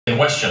in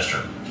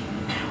Westchester.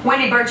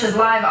 Wendy Birch is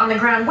live on the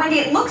ground. Wendy,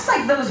 it looks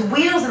like those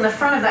wheels in the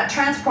front of that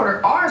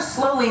transporter are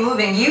slowly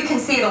moving. You can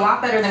see it a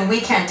lot better than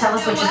we can. Tell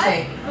us what you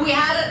see.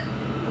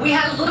 We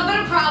had a little bit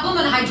of problem,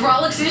 an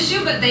hydraulics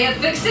issue, but they have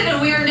fixed it,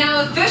 and we are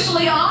now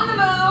officially on the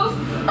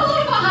move. A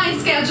little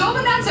behind schedule,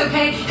 but that's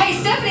okay. Hey,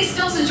 Stephanie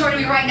Stilson joining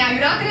me right now.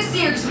 You're not going to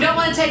see her because we don't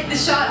want to take the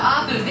shot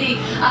off of the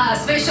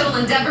Space Shuttle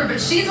Endeavour, but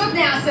she's with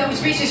NASA,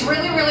 which means she's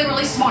really, really,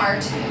 really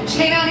smart.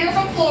 She came out here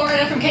from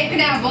Florida, from Cape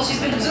Canaveral.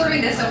 She's been observing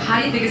this, so how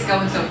do you think it's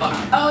going so far?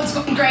 Oh, it's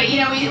going great.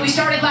 You know, we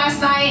started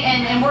last night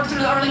and worked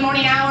through the early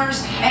morning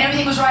hours, and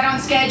everything was right on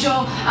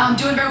schedule,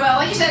 doing very well.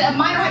 Like you said, a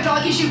minor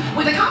hydraulic issue.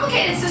 With a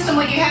complicated system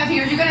like you have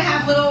here, you're going to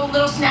have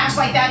little snaps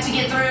like that to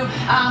get through,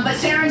 but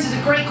Sarins is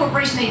a great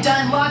corporation. They've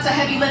done lots of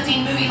heavy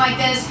lifting, moving like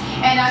this.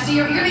 And so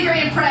you're going to be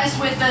very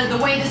impressed with the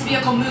way this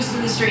vehicle moves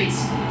through the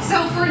streets.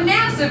 So for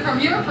NASA, from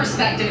your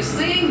perspective,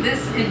 seeing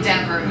this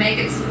Endeavour make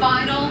its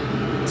final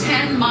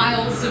 10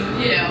 miles of,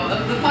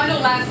 the final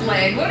last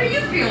leg, what are you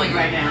feeling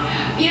right now?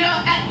 You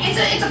know,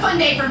 it's a fun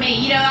day for me.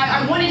 You know,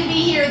 I wanted to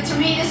be here. To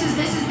me, this is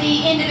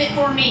the end of it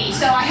for me.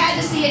 So I had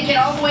to see it get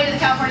all the way to the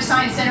California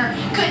Science Center.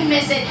 Couldn't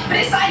miss it. But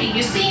exciting.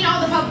 You're seeing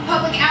all the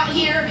public out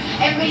here.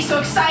 Everybody's so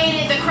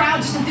excited. The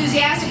crowd's just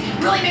enthusiastic.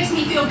 Really makes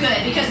me feel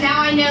good because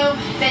now I know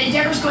that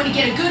Endeavour's going to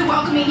get a good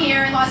welcoming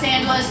here in Los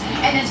Angeles,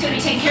 and it's going to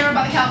be taken care of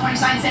by the California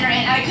Science Center,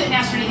 and I couldn't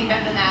ask for anything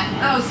better than that.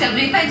 Oh,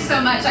 Stephanie, thanks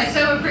so much. I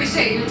so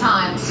appreciate your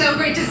time. So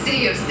great to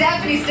see you.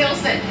 Stephanie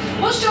Stilson.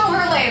 We'll show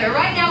her later.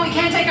 Right now, we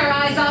can't take our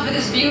eyes off of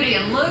this beauty,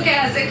 and look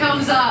as it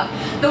comes up.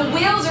 The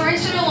wheels are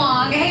inching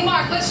along. Hey,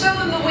 Mark, let's show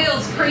them the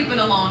wheels creeping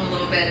along a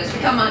little bit as we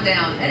come on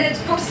down. And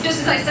of course,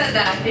 just as I said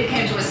that, it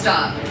came to a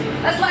stop.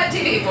 That's live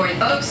TV for you,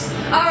 folks.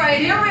 All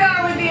right, here we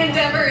are with the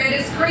Endeavour. It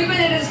is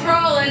creeping, it is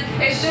crawling.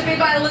 It should be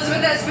by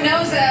Elizabeth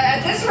Espinosa.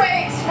 At this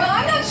rate, well,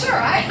 I'm not sure.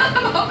 I'm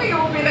hoping it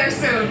will be there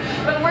soon.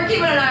 But we're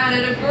keeping an eye on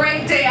it. A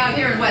great day out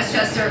here in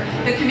Westchester.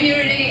 The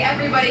community,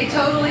 everybody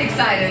totally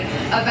excited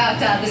about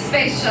the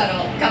space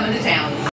shuttle coming to town.